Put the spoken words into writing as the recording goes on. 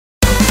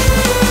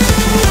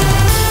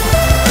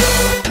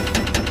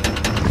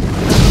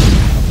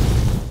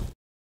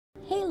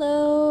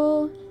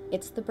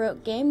it's the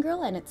Broke Game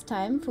Girl, and it's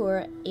time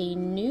for a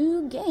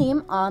new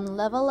game on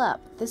Level Up.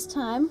 This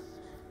time,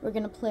 we're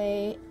gonna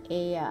play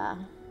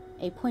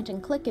a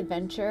point-and-click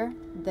adventure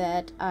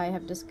that I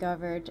have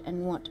discovered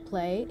and want to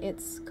play.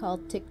 It's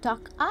called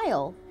TikTok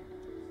Isle.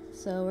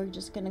 So we're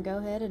just gonna go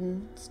ahead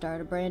and start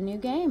a brand new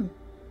game.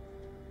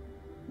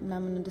 And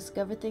I'm gonna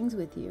discover things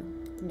with you.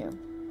 No.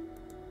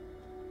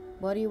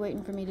 What are you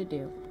waiting for me to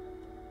do?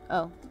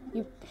 Oh,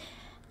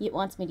 it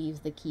wants me to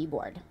use the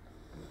keyboard.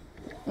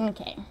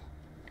 Okay.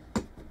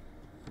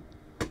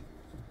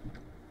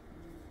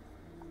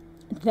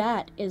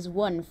 That is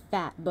one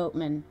fat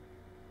boatman.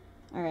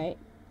 Alright.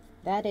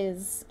 That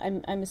is...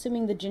 I'm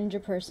assuming the ginger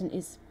person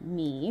is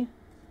me.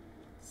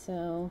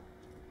 So...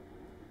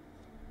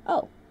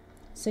 Oh.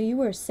 So you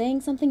were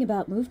saying something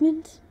about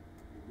movement?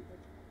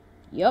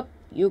 Yup.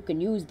 You can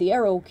use the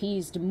arrow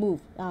keys to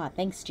move. Ah,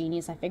 thanks,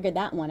 genius. I figured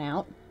that one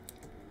out.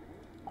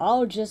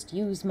 I'll just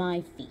use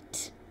my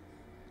feet.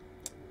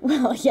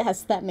 Well,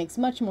 yes, that makes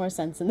much more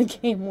sense in the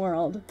game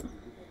world.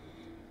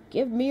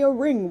 Give me a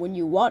ring when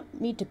you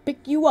want me to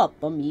pick you up,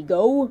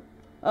 amigo.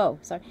 Oh,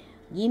 sorry.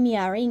 Give me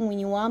a ring when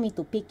you want me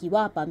to pick you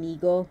up,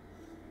 amigo.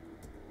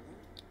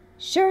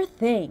 Sure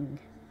thing.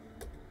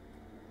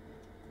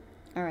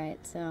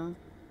 Alright, so...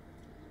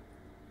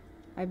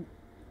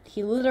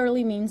 He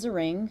literally means a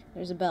ring.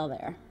 There's a bell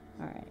there.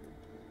 Alright.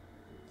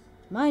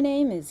 My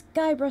name is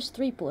Guybrush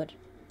Threepwood.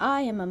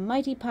 I am a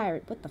mighty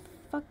pirate. What the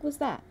fuck was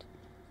that?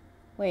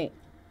 Wait.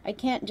 I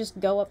can't just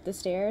go up the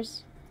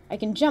stairs. I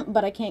can jump,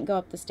 but I can't go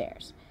up the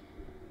stairs.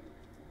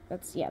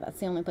 That's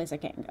the only place I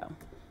can't go.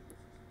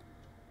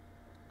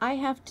 I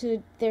have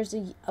to,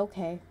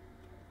 okay.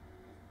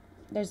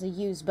 There's a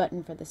use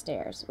button for the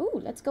stairs.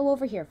 Ooh, let's go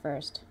over here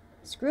first.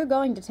 Screw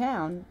going to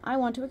town. I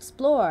want to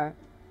explore.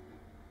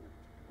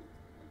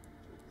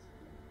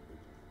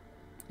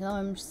 No,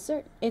 I'm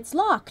certain, it's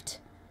locked.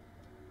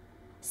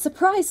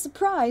 Surprise,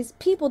 surprise,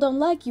 people don't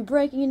like you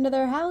breaking into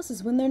their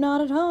houses when they're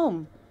not at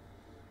home.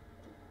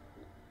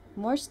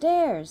 More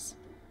stairs.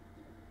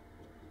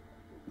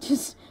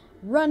 Just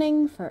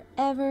running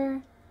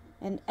forever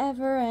and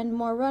ever and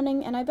more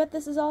running. And I bet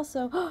this is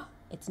also...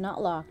 It's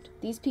not locked.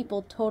 These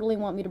people totally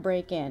want me to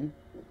break in.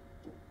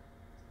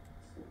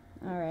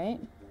 Alright.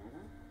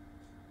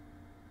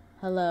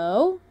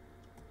 Hello?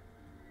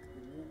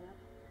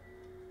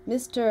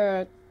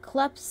 Mr.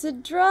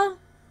 Clepsydra?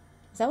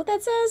 Is that what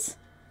that says?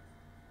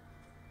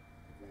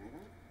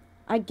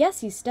 I guess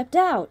he stepped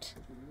out.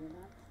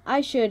 I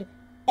should...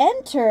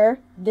 enter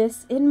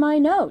this in my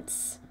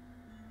notes.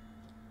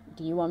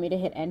 Do you want me to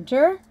hit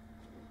enter?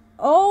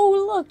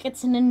 Oh, look,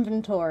 it's an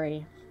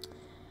inventory.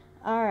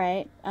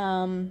 Alright,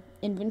 I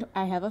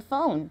have a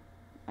phone.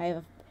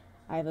 I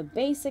have a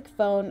basic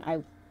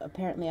phone.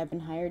 Apparently I've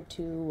been hired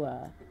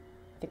to,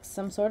 fix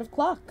some sort of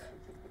clock.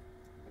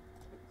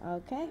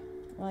 Okay,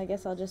 well, I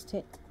guess I'll just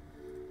hit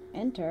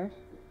enter.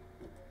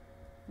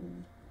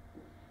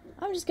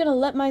 I'm just gonna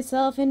let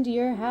myself into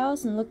your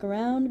house and look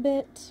around a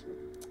bit.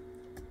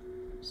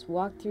 Just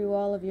walk through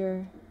all of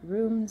your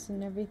rooms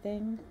and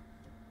everything.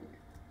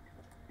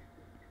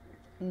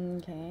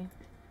 Okay.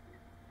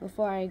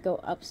 Before I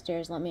go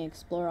upstairs, let me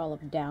explore all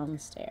of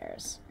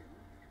downstairs.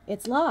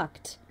 It's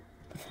locked.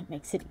 That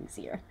makes it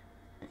easier.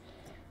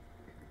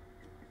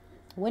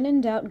 When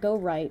in doubt, go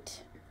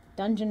right.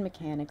 Dungeon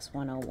Mechanics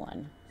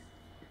 101.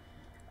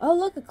 Oh,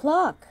 look, a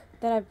clock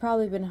that I've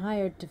probably been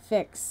hired to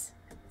fix.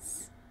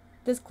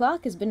 This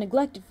clock has been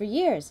neglected for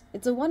years.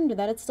 It's a wonder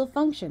that it still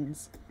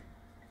functions.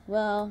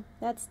 Well,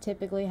 that's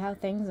typically how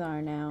things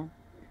are now.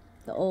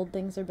 The old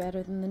things are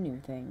better than the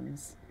new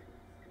things.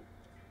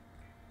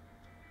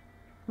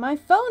 My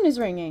phone is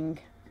ringing.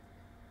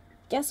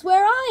 Guess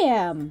where I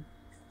am?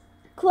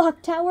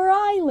 Clock Tower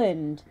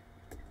Island.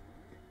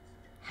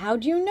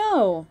 How'd you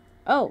know?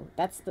 Oh,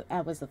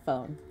 that was the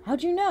phone.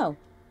 How'd you know?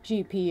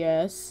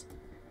 GPS.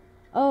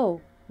 Oh,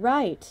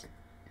 right.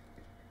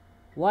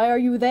 Why are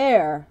you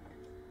there?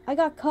 I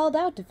got called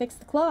out to fix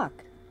the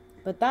clock,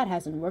 but that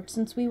hasn't worked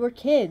since we were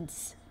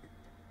kids.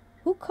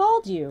 Who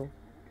called you?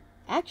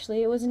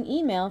 Actually, it was an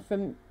email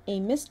from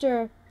a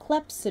Mr.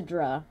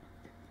 Clepsydra.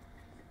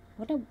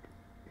 What a...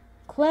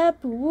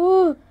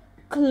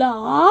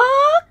 Clock?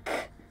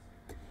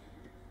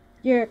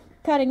 You're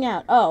cutting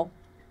out. Oh.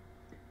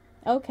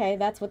 Okay,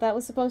 that's what that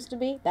was supposed to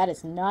be? That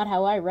is not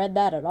how I read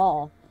that at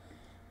all.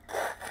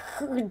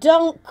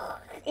 Don't...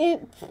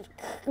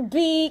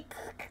 be...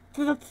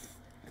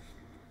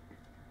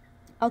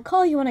 I'll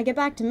call you when I get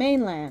back to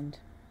mainland.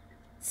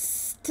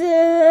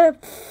 Smell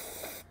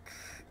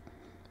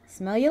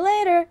you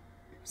later.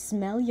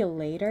 Smell you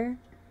later?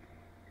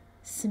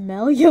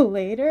 Smell you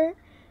later?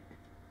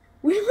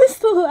 When was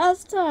the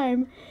last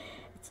time?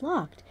 It's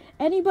locked.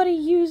 Anybody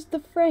used the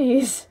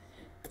phrase,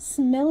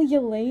 smell you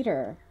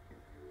later?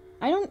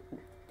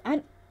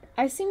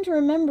 I seem to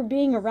remember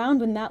being around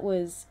when that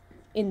was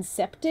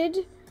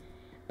incepted,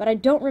 but I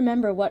don't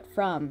remember what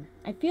from.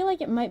 I feel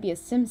like it might be a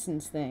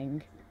Simpsons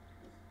thing.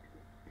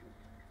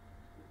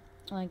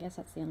 Well, I guess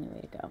that's the only way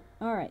to go.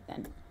 Alright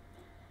then.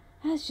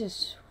 That's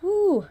just,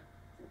 whew.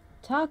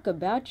 Talk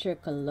about your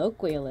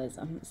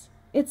colloquialisms.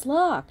 It's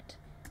locked.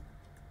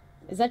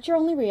 Is that your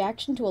only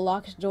reaction to a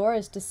locked door,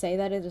 is to say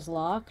that it is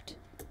locked?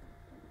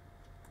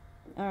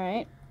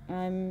 Alright.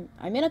 I'm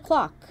in a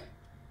clock.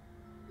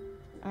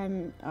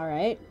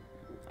 Alright.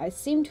 I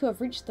seem to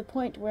have reached the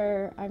point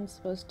where I'm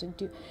supposed to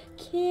do...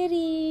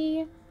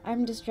 Kitty!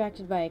 I'm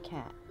distracted by a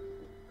cat.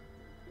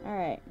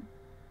 Alright.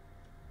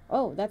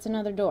 Oh, that's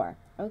another door.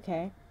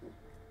 Okay.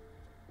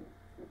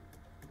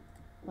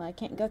 Well, I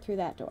can't go through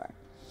that door.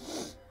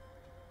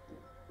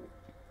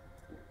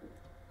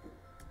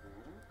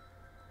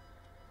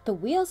 The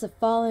wheels have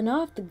fallen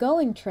off the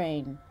going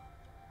train.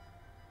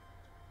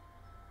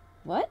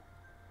 What?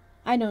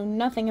 I know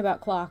nothing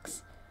about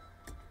clocks.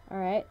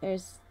 Alright,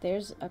 there's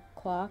a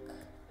clock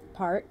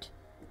part.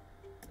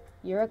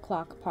 You're a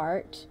clock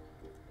part.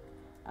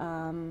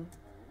 The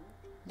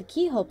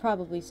keyhole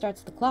probably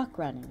starts the clock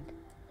running.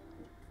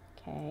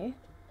 Okay.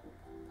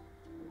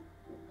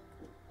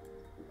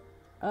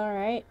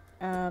 Alright,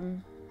 there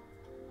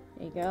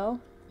you go.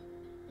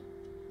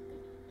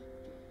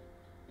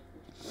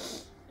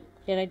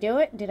 Did I do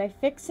it? Did I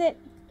fix it?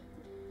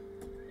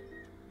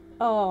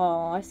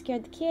 Oh, I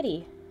scared the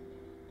kitty.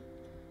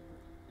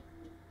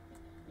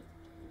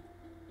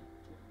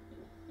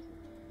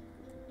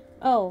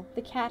 Oh,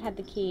 the cat had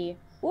the key.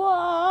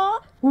 Whoa!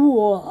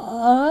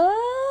 Whoa!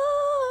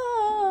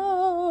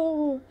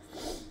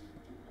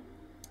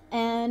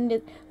 And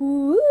it...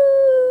 Woo!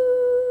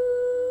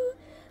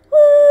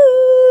 Woo!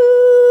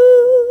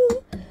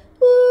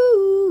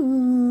 Woo!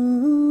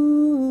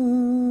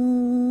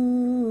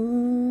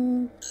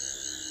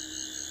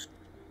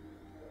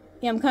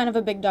 Yeah, I'm kind of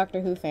a big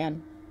Doctor Who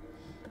fan.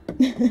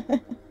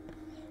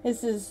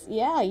 This is,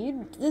 yeah,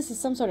 this is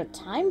some sort of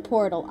time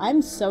portal.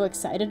 I'm so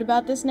excited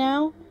about this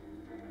now.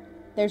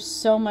 There's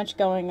so much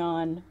going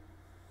on.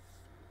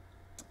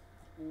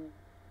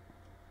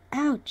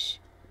 Ouch!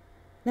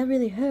 That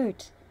really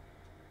hurt.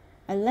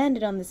 I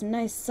landed on this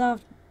nice,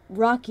 soft,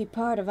 rocky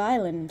part of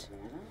island.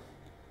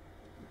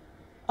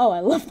 Oh,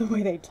 I love the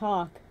way they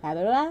talk.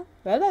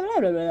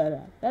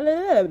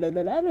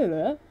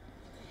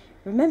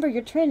 Remember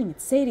your training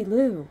at Sadie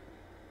Lou.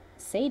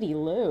 Sadie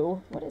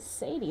Lou? What is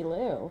Sadie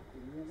Lou?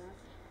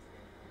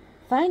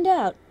 Find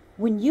out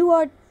when you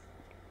are...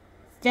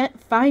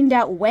 Find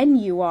out when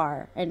you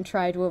are, and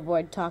try to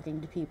avoid talking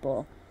to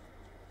people.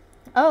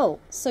 Oh,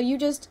 so you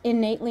just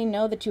innately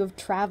know that you have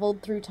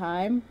traveled through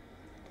time?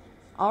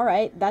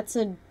 Alright, that's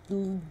a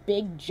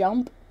big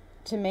jump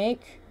to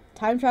make.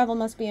 Time travel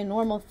must be a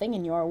normal thing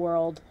in your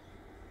world.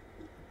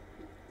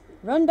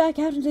 Run back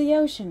out into the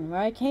ocean,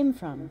 where I came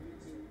from.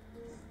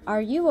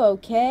 Are you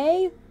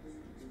okay?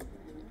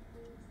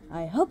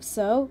 I hope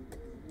so.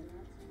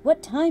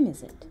 What time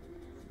is it?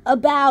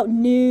 About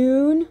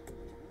noon.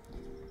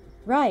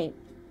 Right.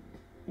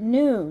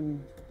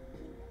 Noon.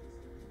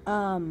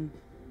 How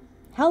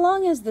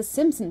long has The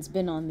Simpsons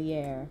been on the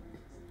air?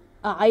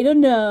 I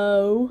don't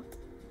know.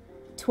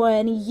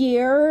 20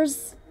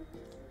 years?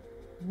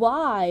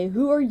 Why?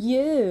 Who are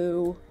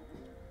you?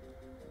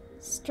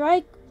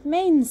 Strike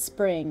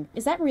Mainspring.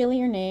 Is that really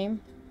your name?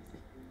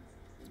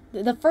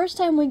 The first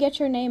time we get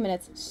your name and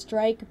it's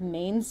Strike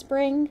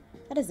Mainspring?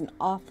 That is an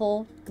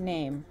awful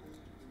name.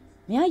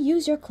 May I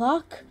use your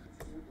clock?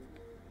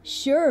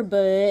 Sure,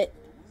 but...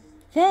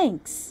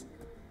 Thanks.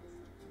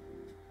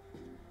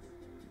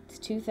 It's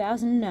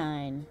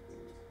 2009.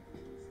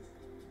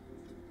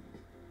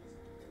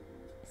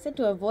 I said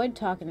to avoid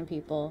talking to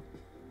people.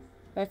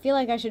 But I feel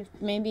like I should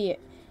maybe...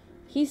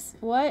 He's...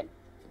 What?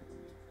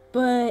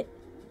 But...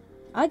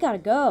 I gotta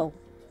go.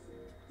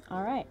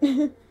 Alright.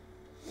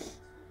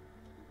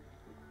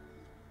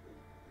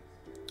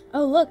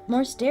 Oh, look,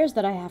 more stairs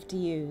that I have to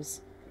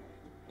use.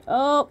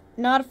 Oh,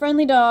 not a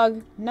friendly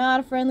dog. Not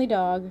a friendly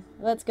dog.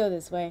 Let's go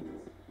this way.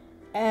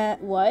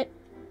 What?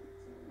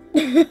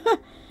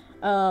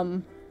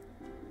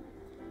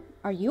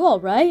 Are you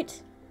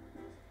alright?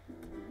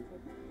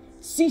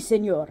 Sí,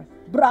 señor.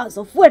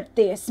 Brazo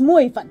fuerte es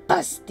muy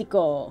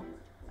fantástico.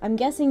 I'm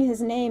guessing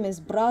his name is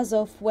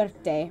Brazo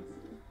Fuerte.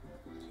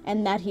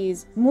 And that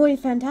he's muy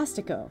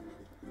fantástico.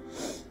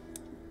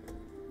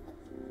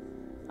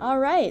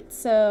 Alright,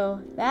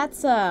 so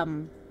that's, a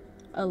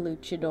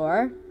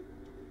luchador.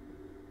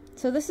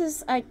 So this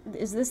is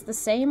this the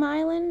same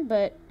island,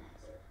 but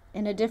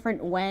in a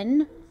different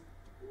when?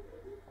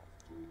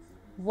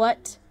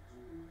 What?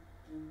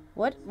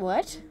 What?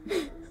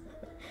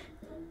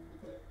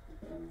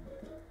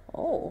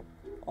 Oh,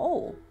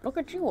 look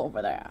at you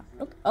over there.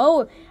 Look,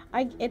 oh,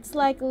 it's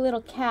like a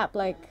little cap,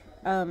 like,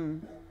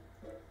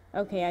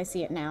 okay, I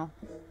see it now.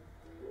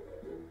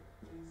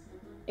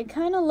 It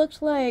kind of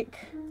looked like,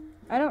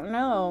 I don't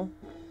know,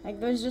 like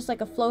there's just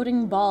like a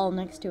floating ball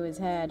next to his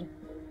head.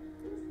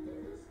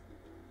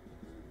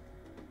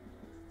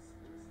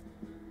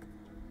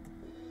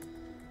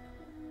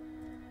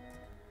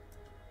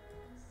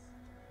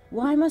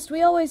 Why must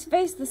we always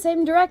face the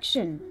same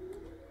direction?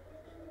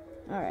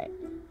 Alright.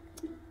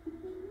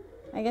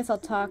 I guess I'll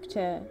talk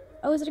to...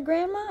 Oh, is it a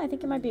grandma? I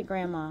think it might be a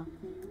grandma.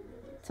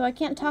 So I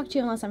can't talk to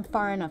you unless I'm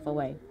far enough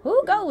away.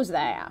 Who goes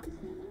there?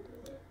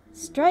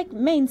 Strike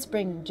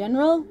Mainspring,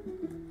 General.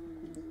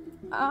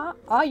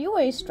 Are you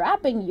a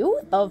strapping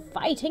youth of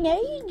fighting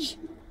age?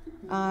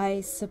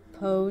 I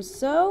suppose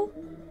so.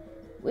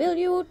 Will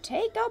you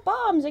take up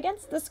arms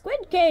against the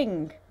Squid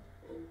King?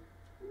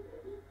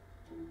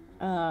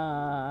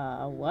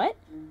 What?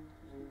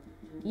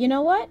 You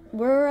know what?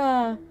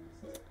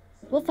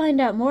 We'll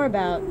find out more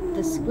about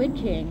the Squid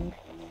King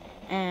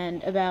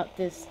and about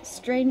this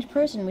strange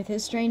person with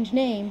his strange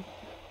name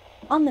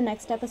on the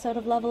next episode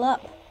of Level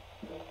Up.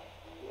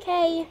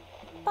 Okay,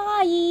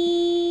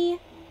 bye!